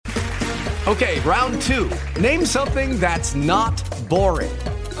Okay, round 2. Name something that's not boring.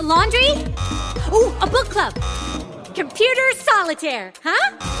 A laundry? Ooh, a book club. Computer solitaire,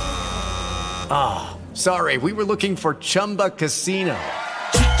 huh? Ah, sorry, we were looking for Chumba Casino.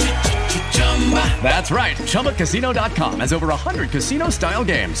 That's right, ChumbaCasino.com has over 100 casino-style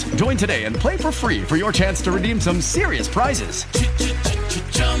games. Join today and play for free for your chance to redeem some serious prizes.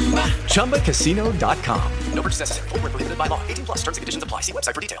 ChumbaCasino.com. No purchase necessary. Void where prohibited by law. 18+ terms and conditions apply. See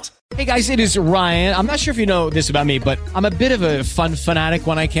website for details. Hey guys, it is Ryan. I'm not sure if you know this about me, but I'm a bit of a fun fanatic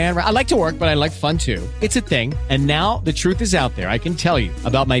when I can. I like to work, but I like fun too. It's a thing. And now the truth is out there. I can tell you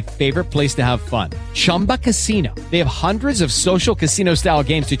about my favorite place to have fun. Chumba Casino. They have hundreds of social casino style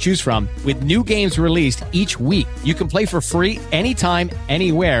games to choose from with new games released each week. You can play for free anytime,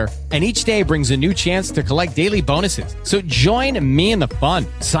 anywhere. And each day brings a new chance to collect daily bonuses. So join me in the fun.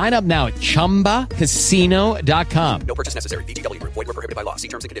 Sign up now at ChumbaCasino.com. No purchase necessary. VGW. Void where prohibited by law. See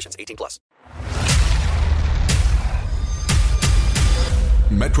terms and conditions. 18+.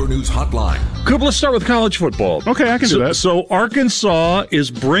 Metro News Hotline. Coop, let's start with college football. Okay, I can do that. So Arkansas is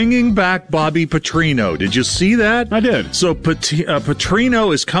bringing back Bobby Petrino. Did you see that? I did. So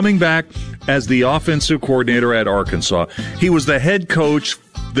Petrino is coming back as the offensive coordinator at Arkansas. He was the head coach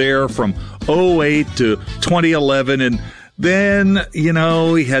there from 2008 to 2011, and then, you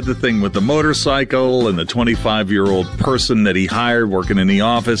know, he had the thing with the motorcycle and the 25-year-old person that he hired working in the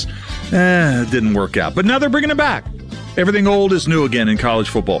office. It didn't work out. But now they're bringing him back. Everything old is new again in college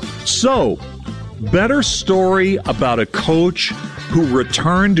football. So, better story about a coach who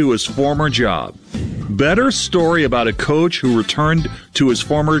returned to his former job. Better story about a coach who returned to his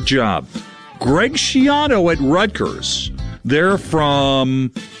former job. Greg Schiano at Rutgers. They're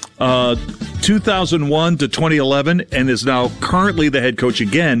from 2001 to 2011 and is now currently the head coach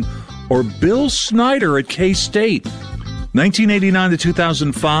again. Or Bill Snyder at K-State. 1989 to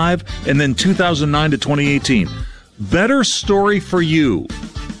 2005 and then 2009 to 2018. Better story for you,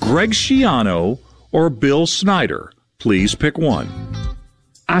 Greg Schiano or Bill Snyder? Please pick one.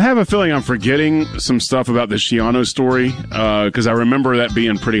 I have a feeling I'm forgetting some stuff about the Schiano story because I remember that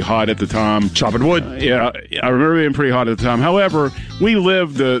being pretty hot at the time. Chopping wood. Yeah, I remember being pretty hot at the time. However, we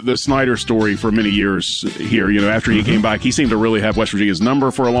lived the Snyder story for many years here. You know, after he came back, he seemed to really have West Virginia's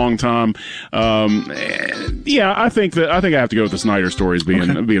number for a long time. Yeah, I think I have to go with the Snyder story as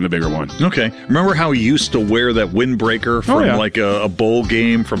being the bigger one. Okay. Remember how he used to wear that windbreaker from like a bowl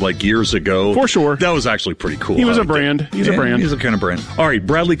game from like years ago? For sure. That was actually pretty cool. He was a brand. He's a brand. He's a kind of brand. All right,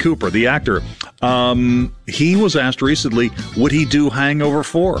 Bradley Cooper, the actor, he was asked recently, would he do Hangover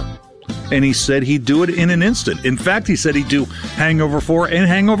 4? And he said he'd do it in an instant. In fact, he said he'd do Hangover 4 and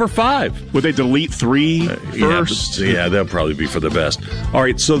Hangover 5. Would they delete 3 first? Yeah, that'll probably be for the best. All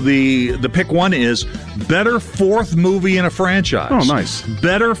right, so the pick one is better fourth movie in a franchise. Oh, nice.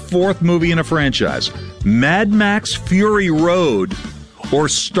 Better fourth movie in a franchise. Mad Max Fury Road or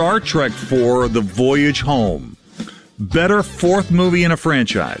Star Trek 4 The Voyage Home. Better fourth movie in a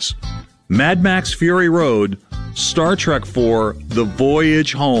franchise. Mad Max Fury Road, Star Trek 4, The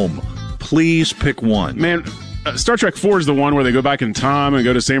Voyage Home. Please pick one. Man, Star Trek 4 is the one where they go back in time and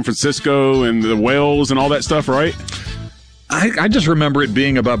go to San Francisco and the whales and all that stuff, right? I just remember it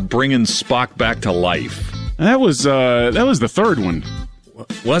being about bringing Spock back to life. That was the third one.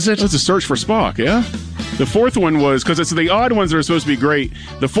 Was it? It was a search for Spock, yeah? The fourth one was, because it's the odd ones that are supposed to be great.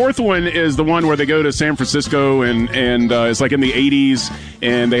 The fourth one is the one where they go to San Francisco and it's like in the 80s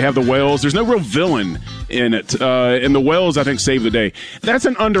and they have the whales. There's no real villain in it. And the whales, I think, save the day. That's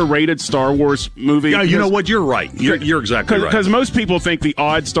an underrated Star Wars movie. Yeah, you know what? You're right. You're exactly right. Because most people think the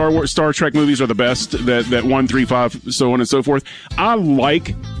odd Star Trek movies are the best, that 1, 3, 5, so on and so forth. I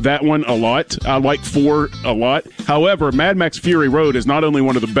like that one a lot. I like 4 a lot. However, Mad Max Fury Road is not only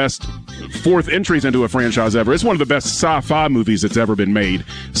one of the best fourth entries into a franchise ever, it's one of the best sci-fi movies that's ever been made.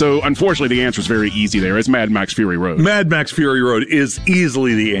 So, unfortunately, the answer is very easy there. It's Mad Max Fury Road. Mad Max Fury Road is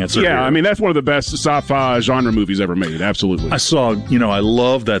easily the answer. Yeah, here. I mean, that's one of the best sci-fi genre movies ever made. Absolutely. I saw, I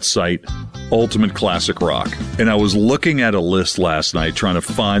love that site, Ultimate Classic Rock. And I was looking at a list last night trying to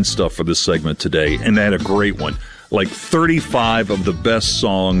find stuff for this segment today, and they had a great one. Like 35 of the best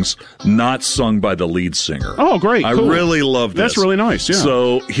songs not sung by the lead singer. Oh, great. I cool. really love this. That's really nice, yeah.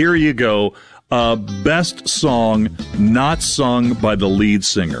 So here you go. Best song not sung by the lead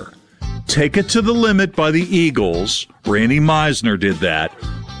singer. Take It to the Limit by the Eagles. Randy Meisner did that.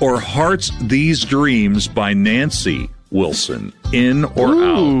 Or Heart's These Dreams by Nancy Wilson. In or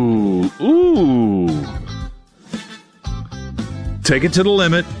out? Ooh. Take It to the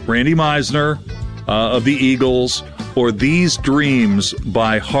Limit, Randy Meisner of the Eagles, or These Dreams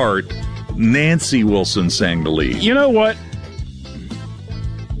by Heart. Nancy Wilson sang the lead. You know what?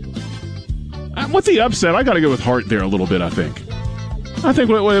 With the upset, I got to go with Heart there a little bit, I think.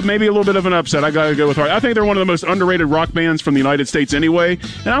 Maybe a little bit of an upset. I got to go with Heart. I think they're one of the most underrated rock bands from the United States anyway,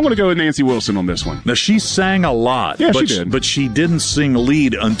 and I'm going to go with Nancy Wilson on this one. Now, she sang a lot. Yeah, she did. But she didn't sing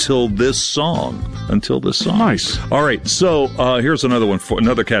lead until this song. Nice. All right, so here's another one, for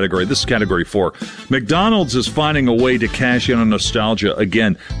another category. This is category 4. McDonald's is finding a way to cash in on nostalgia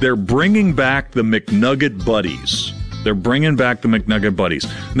again. They're bringing back the McNugget Buddies. They're bringing back the McNugget Buddies.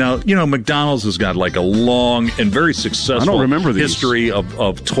 Now, McDonald's has got like a long and very successful history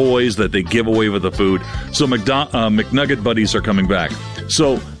of toys that they give away with the food. So McNugget Buddies are coming back.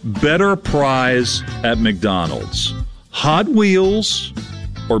 So better prize at McDonald's, Hot Wheels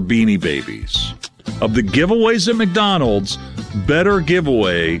or Beanie Babies? Of the giveaways at McDonald's, better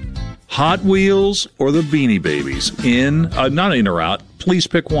giveaway, Hot Wheels or the Beanie Babies? Not in or out. Please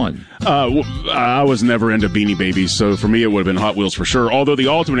pick one. I was never into Beanie Babies, so for me it would have been Hot Wheels for sure. Although the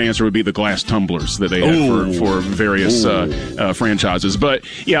ultimate answer would be the glass tumblers that they had for various franchises. But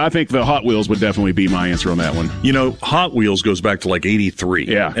yeah, I think the Hot Wheels would definitely be my answer on that one. Hot Wheels goes back to like 83.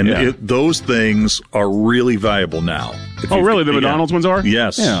 Yeah. And those things are really valuable now. Really? The McDonald's ones are?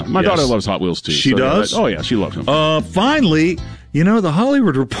 Yes. Yeah. My daughter loves Hot Wheels too. She does? Oh yeah, she loves them. Finally, the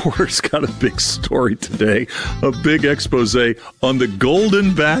Hollywood Reporter's got a big story today, a big expose on the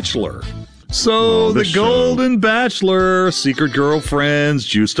Golden Bachelor. So the Golden Bachelor, secret girlfriends,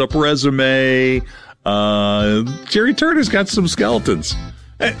 juiced up resume. Jerry Turner's got some skeletons.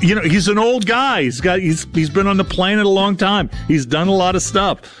 He's an old guy. He's been on the planet a long time. He's done a lot of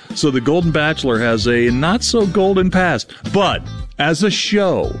stuff. So the Golden Bachelor has a not so golden past. But as a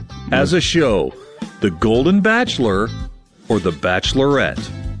show, the Golden Bachelor or the Bachelorette?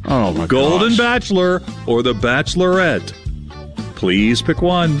 Oh my Golden Bachelor or the Bachelorette? Please pick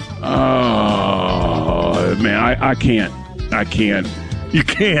one. Oh man, I can't. You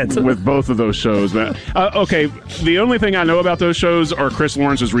can't with both of those shows, man. Okay, the only thing I know about those shows are Chris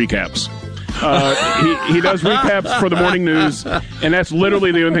Lawrence's recaps. He does recaps for the morning news, and that's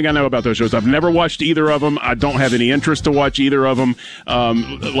literally the only thing I know about those shows. I've never watched either of them. I don't have any interest to watch either of them.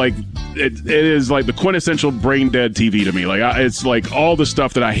 It is like the quintessential brain dead TV to me. It's like all the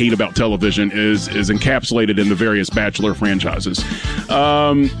stuff that I hate about television is encapsulated in the various Bachelor franchises.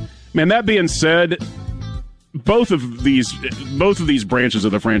 Man, that being said, both of these branches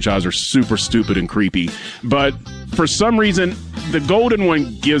of the franchise are super stupid and creepy, but for some reason the golden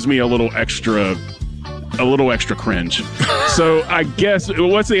one gives me a little extra cringe. So I guess,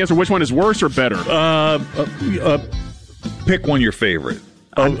 what's the answer? Which one is worse or better? Pick one your favorite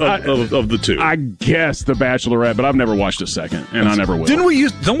of the two. I guess The Bachelorette, but I've never watched a second, and I never will.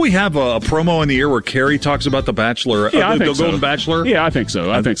 Don't we have a promo in the air where Carrie talks about the Bachelor? Yeah, I think the Golden Bachelor. Yeah, I think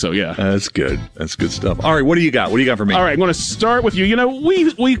so. Yeah, that's good. That's good stuff. All right, what do you got? What do you got for me? All right, I'm going to start with you.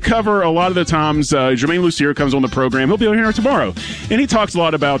 We cover a lot of the times. Jermaine Lucier comes on the program. He'll be on here tomorrow, and he talks a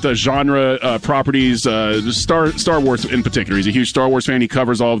lot about genre properties, Star Wars in particular. He's a huge Star Wars fan. He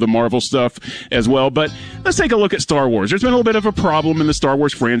covers all of the Marvel stuff as well. But let's take a look at Star Wars. There's been a little bit of a problem in the Star Wars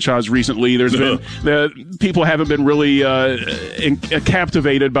franchise recently. There's been people haven't been really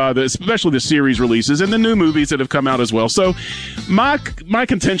captivated by especially the series releases and the new movies that have come out as well. So my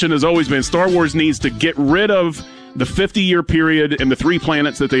contention has always been Star Wars needs to get rid of the 50-year period and the 3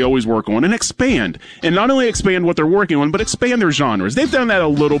 planets that they always work on and expand. And not only expand what they're working on, but expand their genres. They've done that a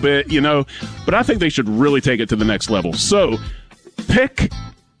little bit, but I think they should really take it to the next level. So pick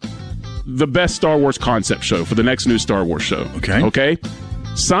the best Star Wars concept show for the next new Star Wars show. Okay?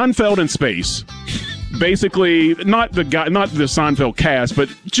 Seinfeld in space. Basically, not the Seinfeld cast, but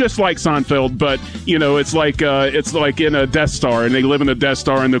just like Seinfeld, but it's like in a Death Star, and they live in the Death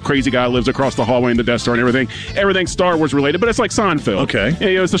Star, and the crazy guy lives across the hallway in the Death Star, and everything's Star Wars related, but it's like Seinfeld. Okay,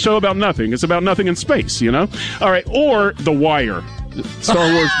 it's a show about nothing. It's about nothing in space. All right, or The Wire.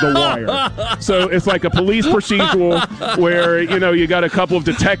 Star Wars The Wire. So it's like a police procedural where, you got a couple of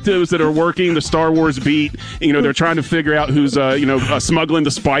detectives that are working the Star Wars beat. They're trying to figure out who's, smuggling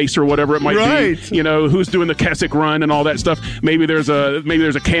the spice or whatever it might be. Who's doing the Keswick run and all that stuff. Maybe there's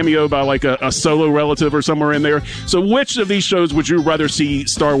a cameo by like a Solo relative or somewhere in there. So which of these shows would you rather see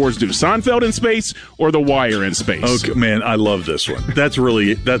Star Wars do? Seinfeld in space or The Wire in space? Okay, man, I love this one. That's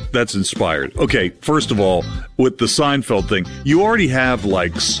really, that's inspired. Okay, first of all, with the Seinfeld thing, you already have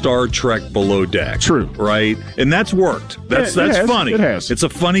like Star Trek Below Deck. True. Right? And that's worked. That's funny. It has. It's a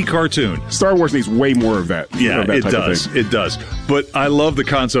funny cartoon. Star Wars needs way more of that. Yeah, it does. It does. But I love the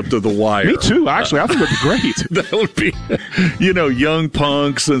concept of The Wire. Me too, actually. I think it would be great. That would be, young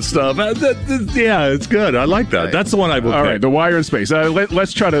punks and stuff. Yeah, it's good. I like that. That's the one I would pick. All right, The Wire in space.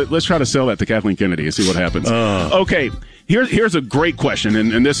 Let's try to sell that to Kathleen Kennedy and see what happens. Okay. Here's a great question,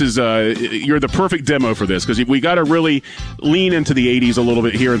 and this is you're the perfect demo for this, because we got to really lean into the 80s a little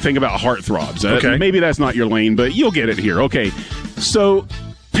bit here and think about heartthrobs. Okay. Maybe that's not your lane, but you'll get it here. Okay, so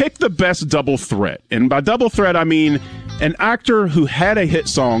pick the best double threat. And by double threat, I mean an actor who had a hit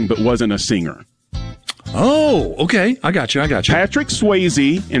song but wasn't a singer. Oh, okay. I got you. Patrick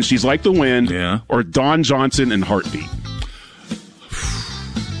Swayze and She's Like the Wind, Yeah. or Don Johnson and Heartbeat.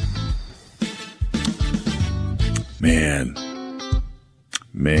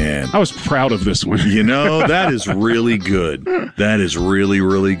 Man. I was proud of this one. You know, that is really good. That is really,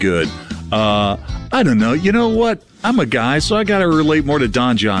 really good. I don't know. You know what? I'm a guy, so I got to relate more to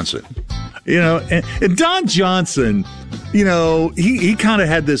Don Johnson. You know, and Don Johnson, you know, he kind of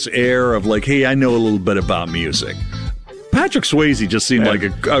had this air of like, hey, I know a little bit about music. Patrick Swayze just seemed like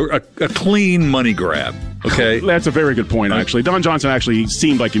a clean money grab. Okay, that's a very good point. Actually, Don Johnson actually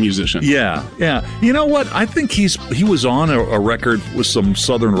seemed like a musician. Yeah. You know what? I think he was on a record with some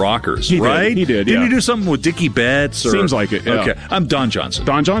Southern rockers, right? He did. Didn't he do something with Dickie Betts? Seems like it. Yeah. Okay, I'm Don Johnson.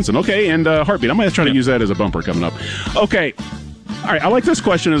 Okay, and Heartbeat. I'm going to try to use that as a bumper coming up. Okay, all right. I like this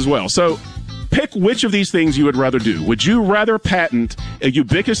question as well. So, pick which of these things you would rather do. Would you rather patent a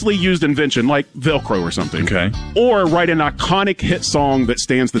ubiquitously used invention like Velcro or something? Okay. Or write an iconic hit song that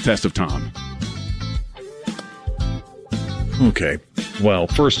stands the test of time? Okay. Well,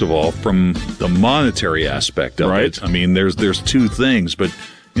 first of all, from the monetary aspect of it, I mean, there's two things, but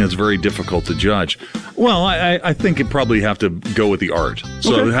it's very difficult to judge. Well, I think it'd probably have to go with the art.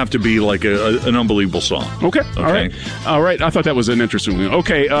 So it'd have to be like an unbelievable song. Okay. All right. I thought that was an interesting one.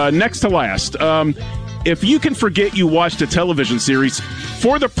 Okay. Next to last. If you can forget you watched a television series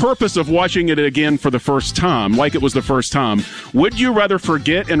for the purpose of watching it again for the first time, like it was the first time, would you rather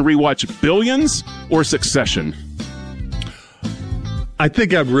forget and rewatch Billions or Succession? I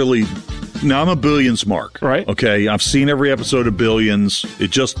think I'd really... Now, I'm a Billions mark. Right. Okay, I've seen every episode of Billions.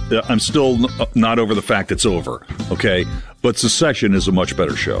 I'm still not over the fact it's over. Okay, but Succession is a much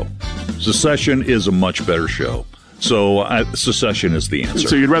better show. So Succession is the answer.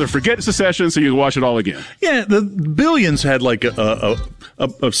 So you'd rather forget Succession so you watch it all again? Yeah, the Billions had like a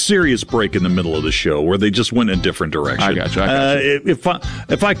serious break in the middle of the show where they just went in a different direction. I got you.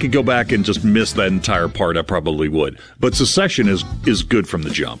 If I could go back and just miss that entire part, I probably would. But Succession is good from the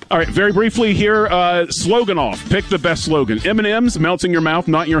jump. All right, very briefly here, slogan off. Pick the best slogan. M&M's, melts in your mouth,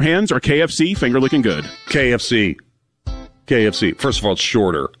 not in your hands, or KFC, finger looking good? KFC. First of all, it's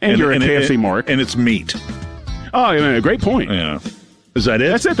shorter. And you're a KFC mark. And it's meat. Oh, yeah, great point. Yeah. Is that it?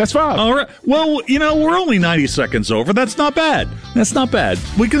 That's it. That's 5. All right. Well, we're only 90 seconds over. That's not bad.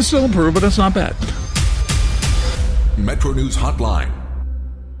 We can still improve, but that's not bad. Metro News Hotline.